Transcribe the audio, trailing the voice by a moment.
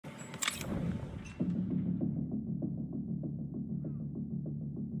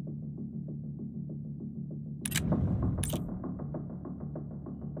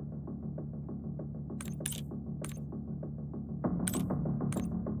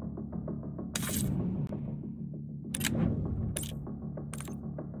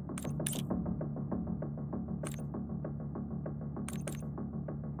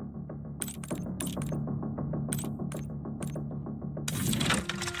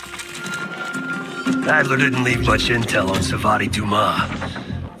Adler didn't leave much intel on Sevati Dumas,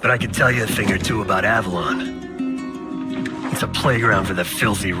 but I could tell you a thing or two about Avalon. It's a playground for the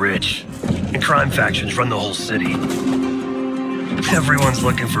filthy rich, and crime factions run the whole city. Everyone's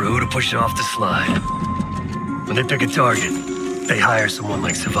looking for who to push off the slide. When they pick a target, they hire someone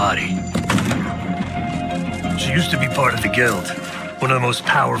like Sevati. She used to be part of the Guild, one of the most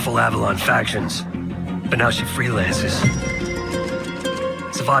powerful Avalon factions, but now she freelances.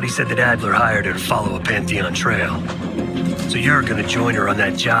 Sevati said that Adler hired her to follow a Pantheon trail. So you're gonna join her on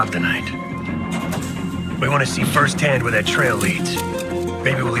that job tonight. We want to see firsthand where that trail leads.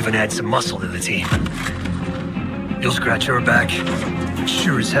 Maybe we'll even add some muscle to the team. You'll scratch her back, but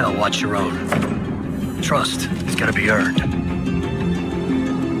sure as hell watch your own. Trust has gotta be earned.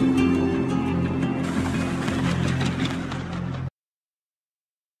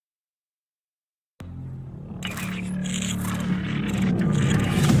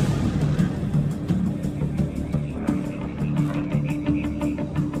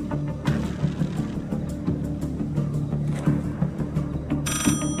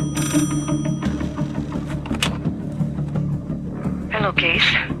 Hello,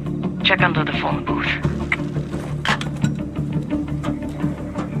 Case. Check under the phone booth.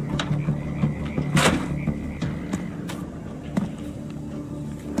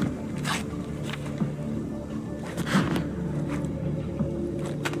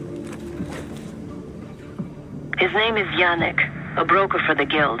 His name is Yannick, a broker for the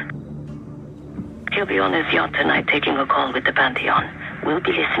Guild. He'll be on his yacht tonight taking a call with the Pantheon. We'll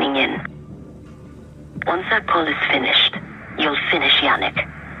be listening in. Once that call is finished, you'll finish Yannick.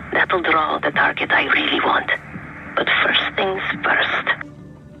 That'll draw the target I really want. But first things first.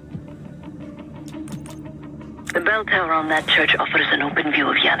 The bell tower on that church offers an open view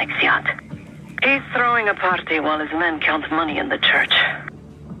of Yannick's yacht. He's throwing a party while his men count money in the church.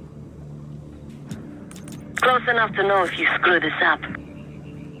 Close enough to know if you screw this up.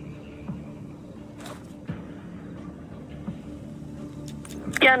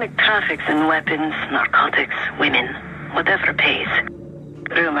 Yannick traffics in weapons, narcotics, women, whatever pays.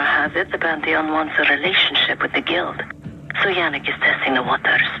 Rumor has it the Pantheon wants a relationship with the Guild, so Yannick is testing the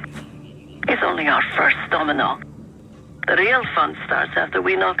waters. He's only our first domino. The real fun starts after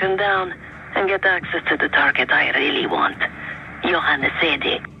we knock him down and get access to the target I really want, Johannes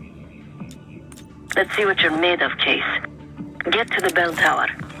Edi. Let's see what you're made of, Case. Get to the bell tower.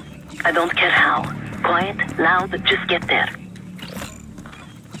 I don't care how. Quiet, loud, just get there.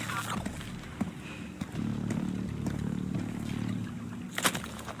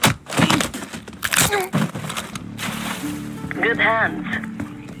 Good hands.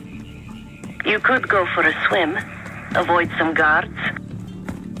 You could go for a swim, avoid some guards.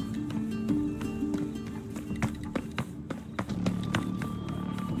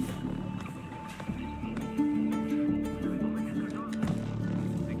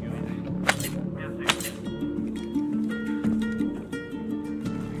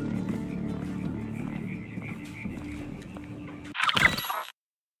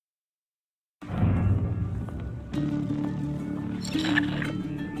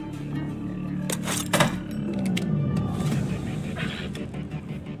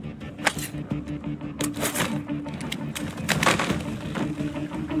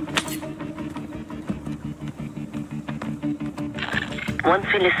 Once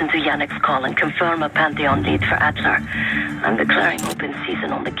we listen to Yannick's call and confirm a Pantheon lead for Adler, I'm declaring open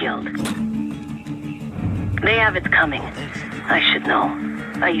season on the Guild. They have it coming. I should know.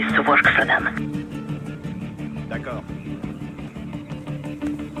 I used to work for them. D'accord.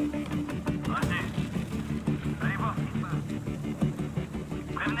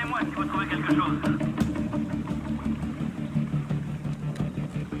 Prévenez-moi si vous trouvez quelque chose.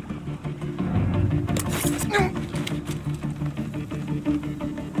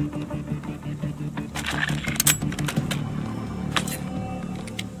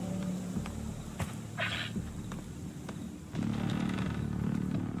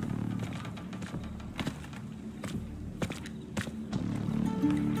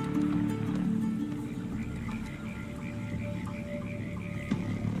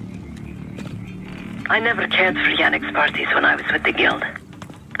 I never cared for Yannick's parties when I was with the Guild,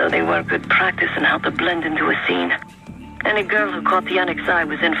 though they were good practice in how to blend into a scene. Any girl who caught Yannick's eye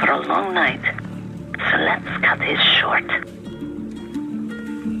was in for a long night, so let's cut his short.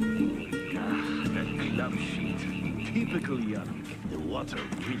 That club sheet. Typical Yannick. The water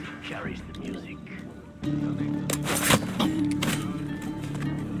really carries the music.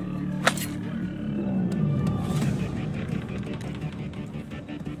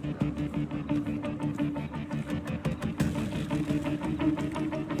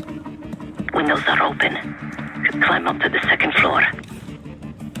 Windows are open. Could climb up to the second floor.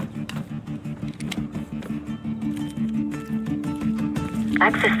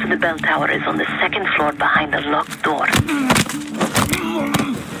 Access to the bell tower is on the second floor behind the locked door.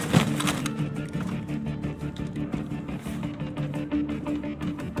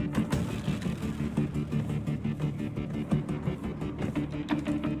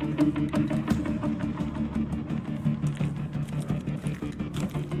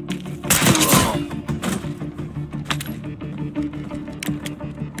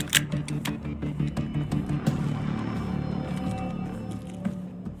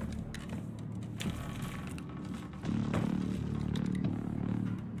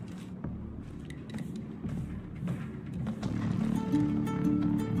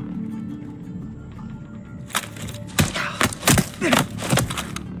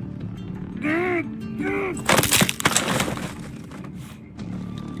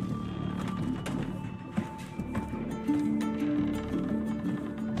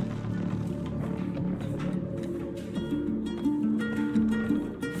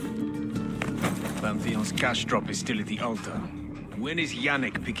 Pantheon's cash drop is still at the altar. When is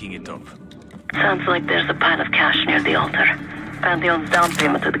Yannick picking it up? Sounds like there's a pile of cash near the altar. Pantheon's down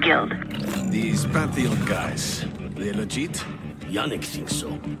payment to the guild. These Pantheon guys, they legit? Yannick thinks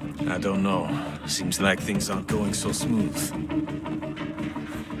so. I don't know. Seems like things aren't going so smooth.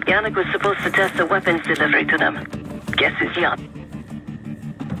 Yannick was supposed to test the weapons delivery to them. Guess his yacht.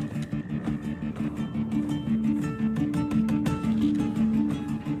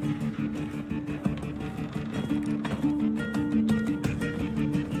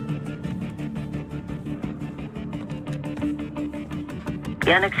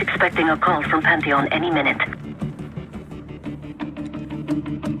 Yannick's expecting a call from Pantheon any minute.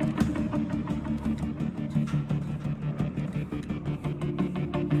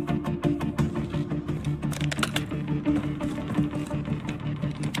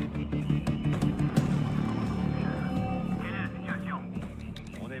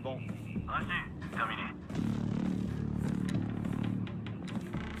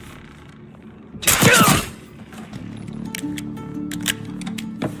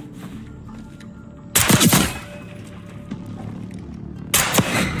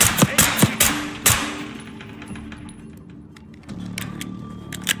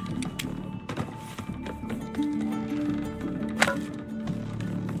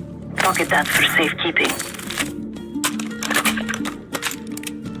 Pocket that for safekeeping.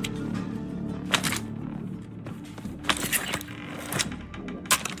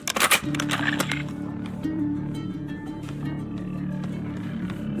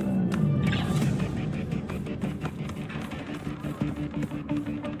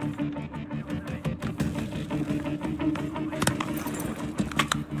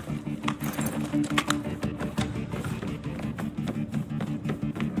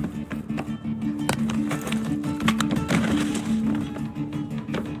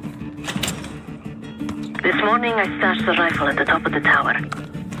 This morning I stashed the rifle at the top of the tower.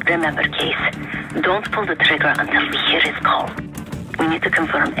 Remember, Case, don't pull the trigger until we hear his call. We need to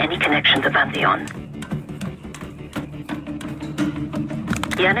confirm any connection to Pantheon.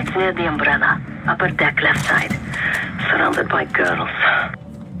 Yannick's near the umbrella, upper deck left side, surrounded by girls.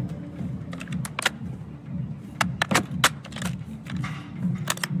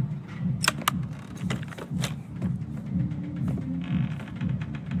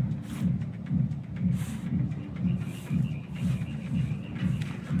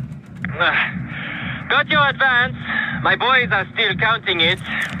 Got your advance. My boys are still counting it.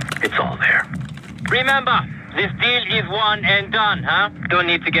 It's all there. Remember, this deal is one and done, huh? Don't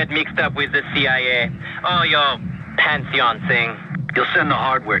need to get mixed up with the CIA or your Pantheon thing. You'll send the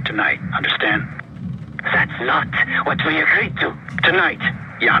hardware tonight, understand? That's not what we agreed to. Tonight,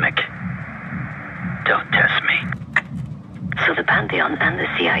 Yannick. Don't test me. So the Pantheon and the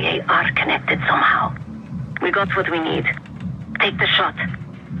CIA are connected somehow. We got what we need. Take the shot.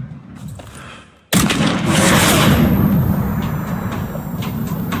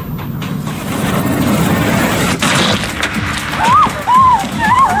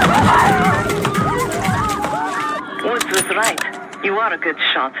 Woods was right. You are a good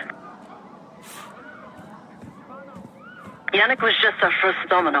shot. Yannick was just our first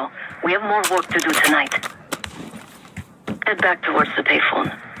domino. We have more work to do tonight. Head back towards the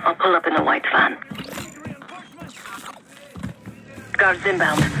payphone. I'll pull up in the white van. Guards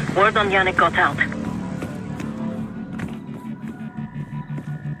inbound. Word on Yannick got out.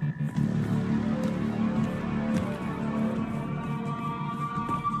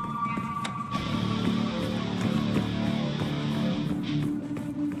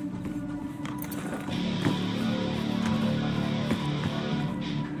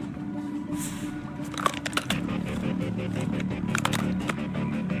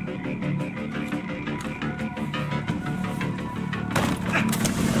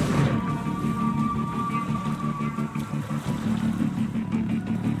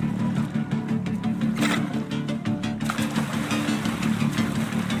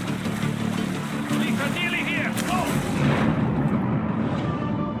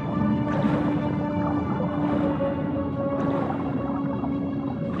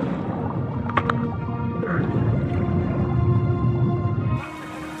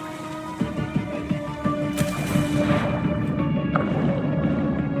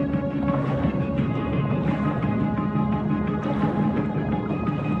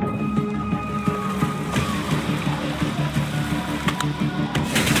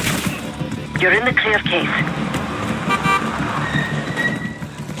 You're in the clear, Case.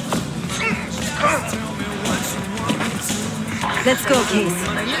 Let's go, Case.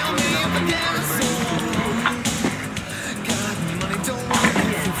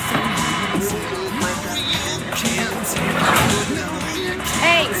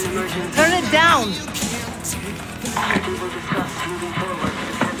 Hey! Turn it down!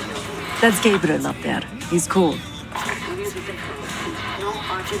 That's Gabriel up there. He's cool.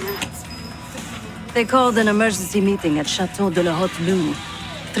 They called an emergency meeting at Chateau de la Haute Lune.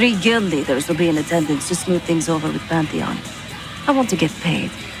 3 guild leaders will be in attendance to smooth things over with Pantheon. I want to get paid,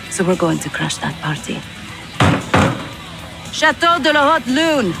 so we're going to crash that party. Chateau de la Haute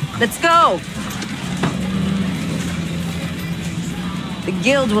Lune! Let's go! The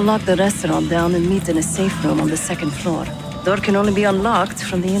guild will lock the restaurant down and meet in a safe room on the 2nd floor. Door can only be unlocked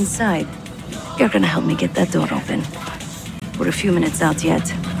from the inside. You're gonna help me get that door open. We're a few minutes out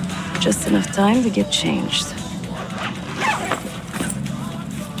yet. Just enough time to get changed.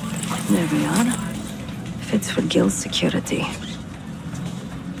 There we are. Fits for guild security.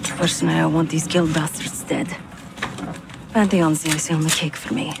 Personally, I want these guild bastards dead. Pantheon's the icing on the cake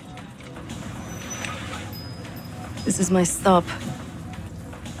for me. This is my stop.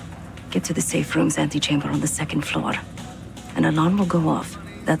 Get to the safe room's antechamber on the 2nd floor. An alarm will go off.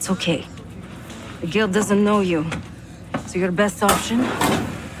 That's okay. The guild doesn't know you, so your best option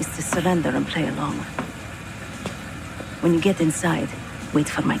is to surrender and play along. When you get inside, wait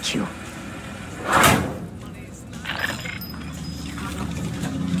for my cue.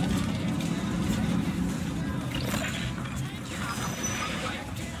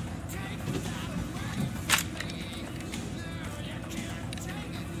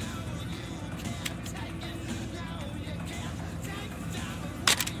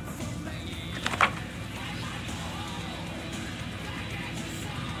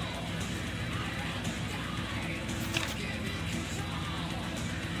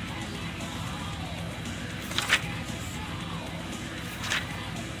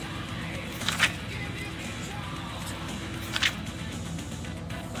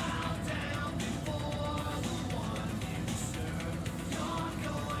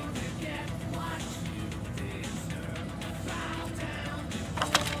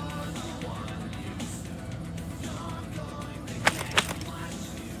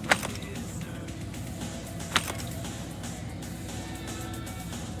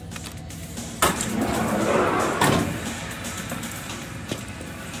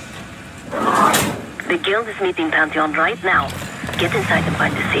 The guild is meeting Pantheon right now. Get inside and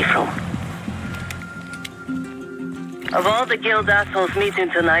find the safe room. Of all the guild assholes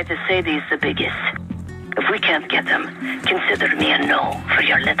meeting tonight, Sadie's the biggest. If we can't get him, consider me a no for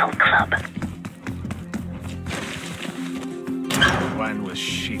your little club. Wine was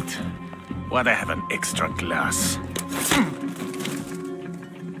shit. Why'd I have an extra glass?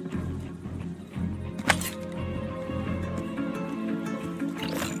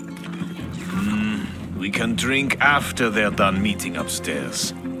 We can drink after they're done meeting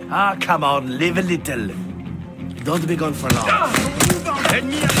upstairs. Ah, come on, live a little. Don't be gone for long.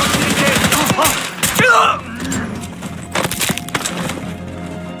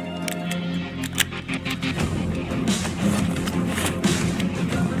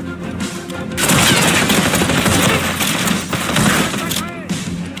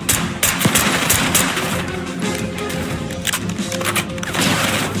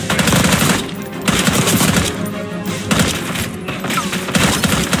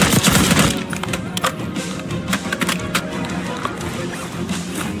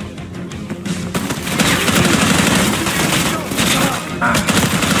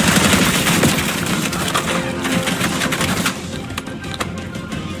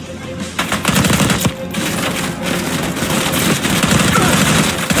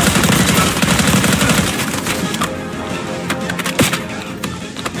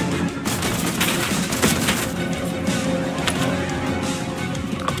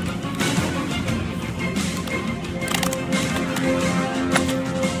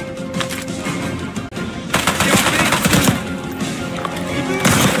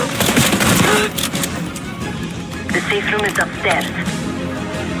 safe room is upstairs.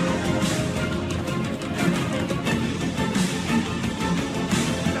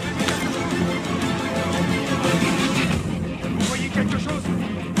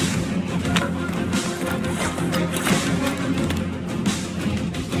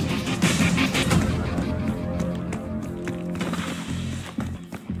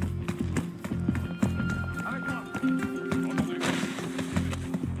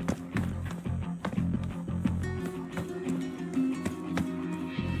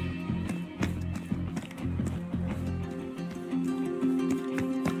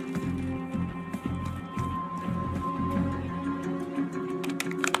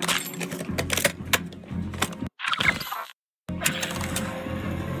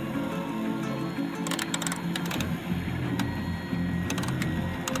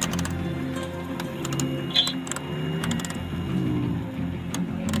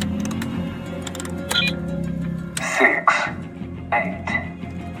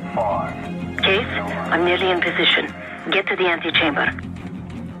 I'm nearly in position. Get to the antechamber.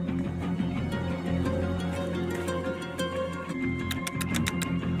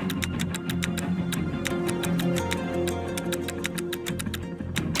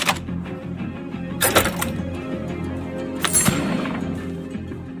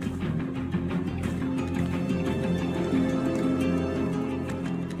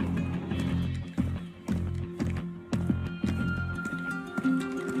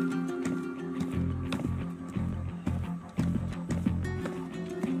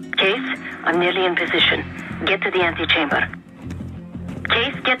 I'm nearly in position. Get to the antechamber.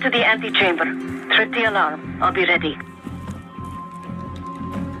 Case, get to the antechamber. Trip the alarm. I'll be ready.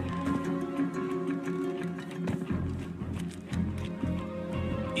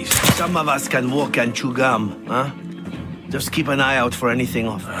 If some of us can walk and chew gum, huh? Just keep an eye out for anything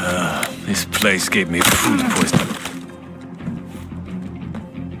off. This place gave me food poisoning.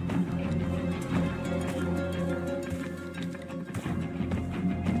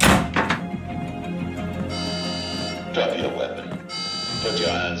 Drop your weapon. Put your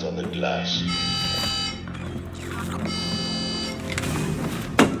hands on the glass.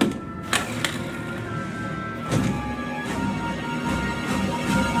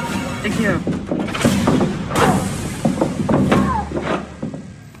 Thank you.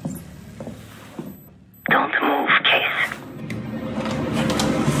 Don't move, Case.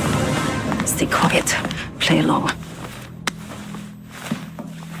 Stay quiet. Play along.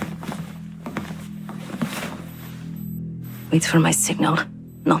 Wait for my signal,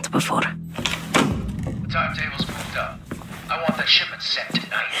 not before. The timetable's moved up. I want that shipment sent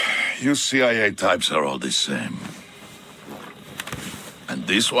tonight. You CIA types are all the same. And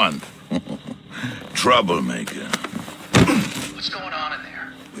this one? Troublemaker. What's going on in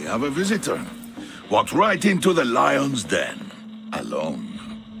there? We have a visitor. Walked right into the lion's den. Alone.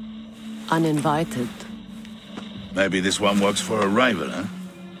 Uninvited. Maybe this one works for a rival, huh?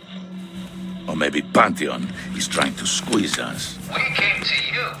 Or maybe Pantheon is trying to squeeze us. We came to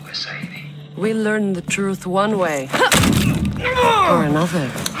you, Sevati. We learn the truth one way. Or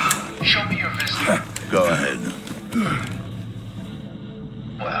another. Show me your visitor. Go ahead.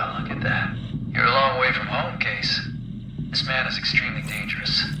 Well, look at that. You're a long way from home, Case. This man is extremely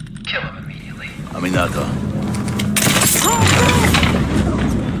dangerous. Kill him immediately. Aminata.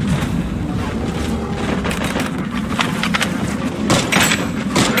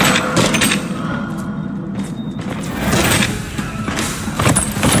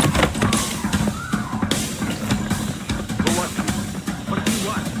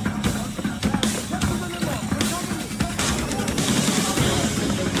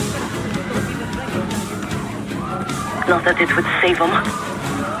 Not that it would save him.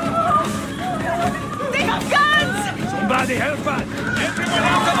 They have guns! Somebody help us!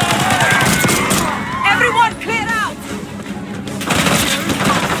 Everyone clear out!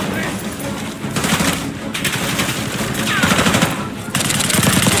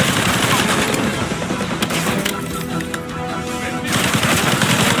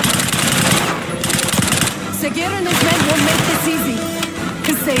 Segir and his men won't make this easy.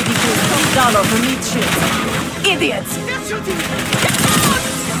 Kasabi gives $1 for meat shit. Idiots! They're shooting! Get out!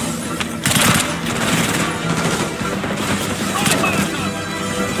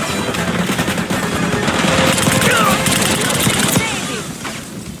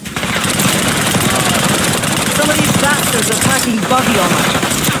 Some of these bastards are packing buggy armor.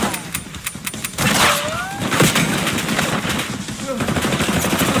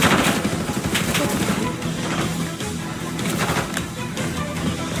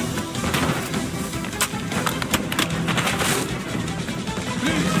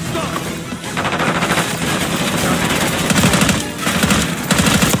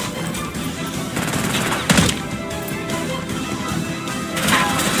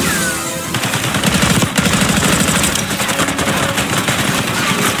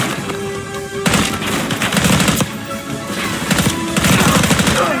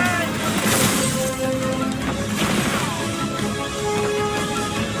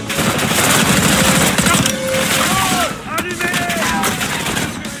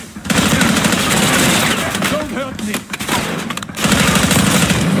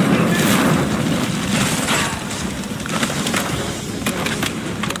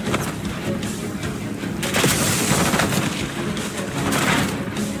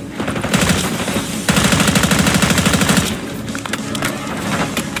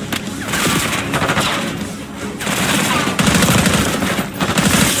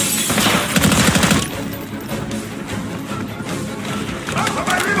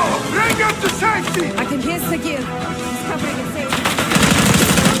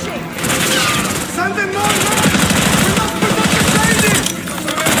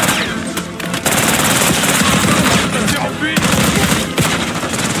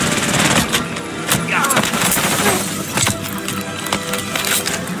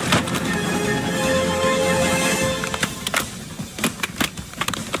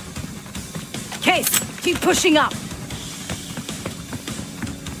 Case, keep pushing up.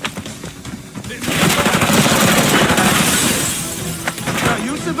 Are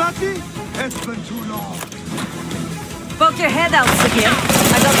you Sevati? It's been too long. Poke your head out, Sigil.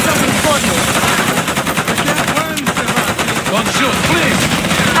 I got something for you. I can't win, Sevati. Don't shoot, please!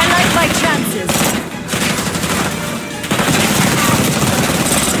 I like my chances.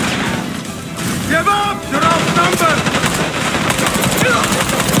 Give up! You're outnumbered!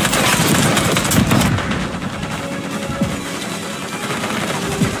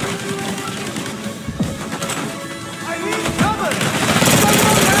 I need cover!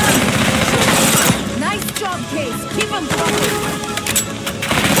 Someone man! Nice job, Case. Keep them going.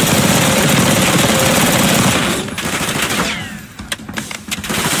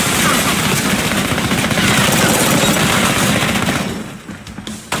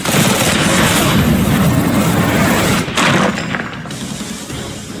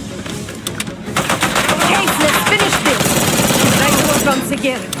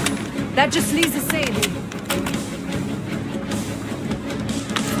 That just leaves a saving.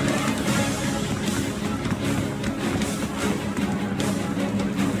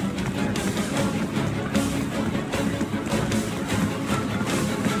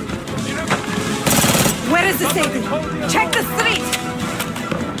 Where is the saving? Check the street!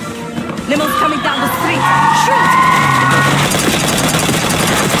 Limo's coming down the street. Shoot!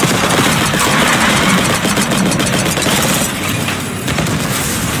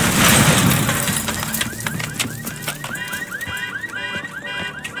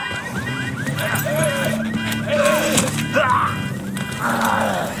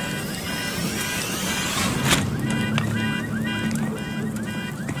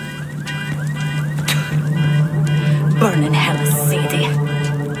 Burning hell city.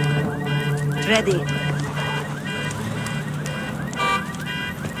 Ready.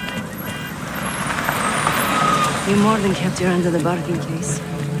 You more than kept your end of the bargain, Case.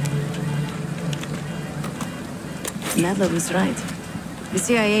 Adler was right. The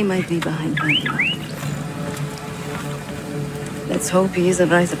CIA might be behind Pantheon. Let's hope he isn't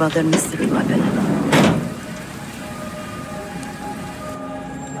right about their mystery weapon.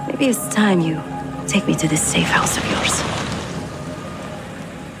 Maybe it's time you take me to this safe house of yours.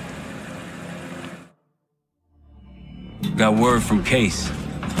 Got word from Case.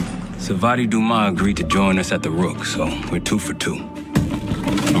 Sevati Dumas agreed to join us at the Rook, so we're 2 for 2.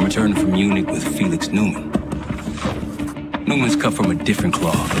 I'm returning from Munich with Felix Neumann. Newman's cut from a different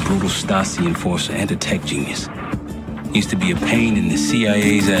cloth, a brutal Stasi enforcer and a tech genius. He used to be a pain in the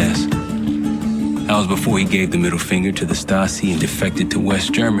CIA's ass. That was before he gave the middle finger to the Stasi and defected to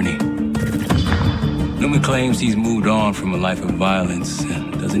West Germany. Neumann claims he's moved on from a life of violence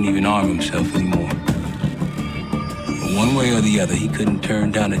and doesn't even arm himself anymore. But one way or the other, he couldn't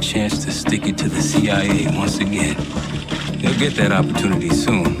turn down a chance to stick it to the CIA once again. He'll get that opportunity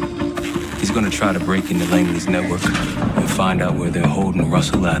soon. He's gonna try to break into Langley's network and find out where they're holding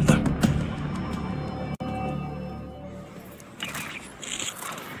Russell Adler.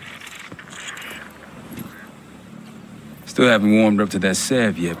 Still haven't warmed up to that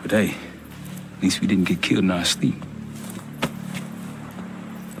Sev yet, but hey, at least we didn't get killed in our sleep.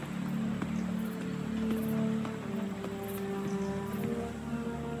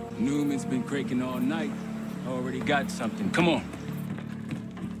 Newman's been cranking all night. Already got something. Come on.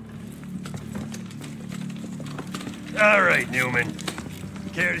 All right, Neumann.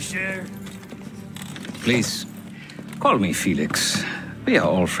 Care to share? Please, call me Felix. We are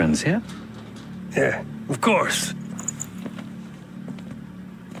all friends here. Yeah, of course.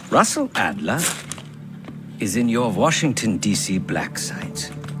 Russell Adler is in your Washington, D.C. black site.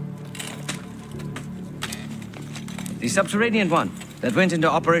 The subterranean one that went into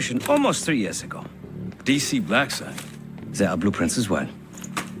operation almost 3 years ago. DC black site. There are blueprints as well.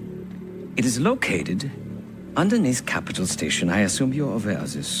 It is located underneath Capitol Station. I assume you're aware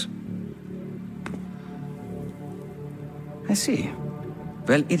of this. I see.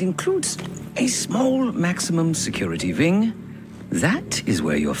 Well, it includes a small maximum security wing. That is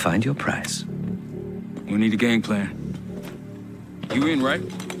where you'll find your prize. We need a game plan. You in, right?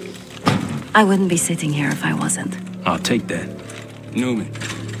 I wouldn't be sitting here if I wasn't. I'll take that. Neumann.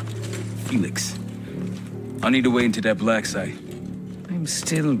 Felix. I'll need to wait into that black site. I'm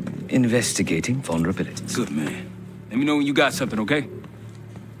still investigating vulnerabilities. Good, man. Let me know when you got something, okay?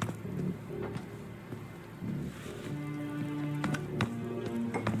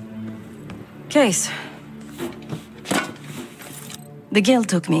 Case. The Guild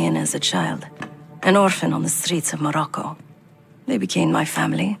took me in as a child, an orphan on the streets of Morocco. They became my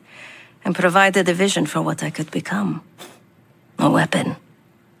family and provided a vision for what I could become. A weapon.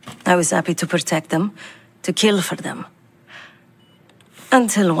 I was happy to protect them, to kill for them.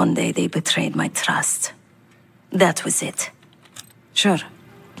 Until one day they betrayed my trust. That was it. Sure.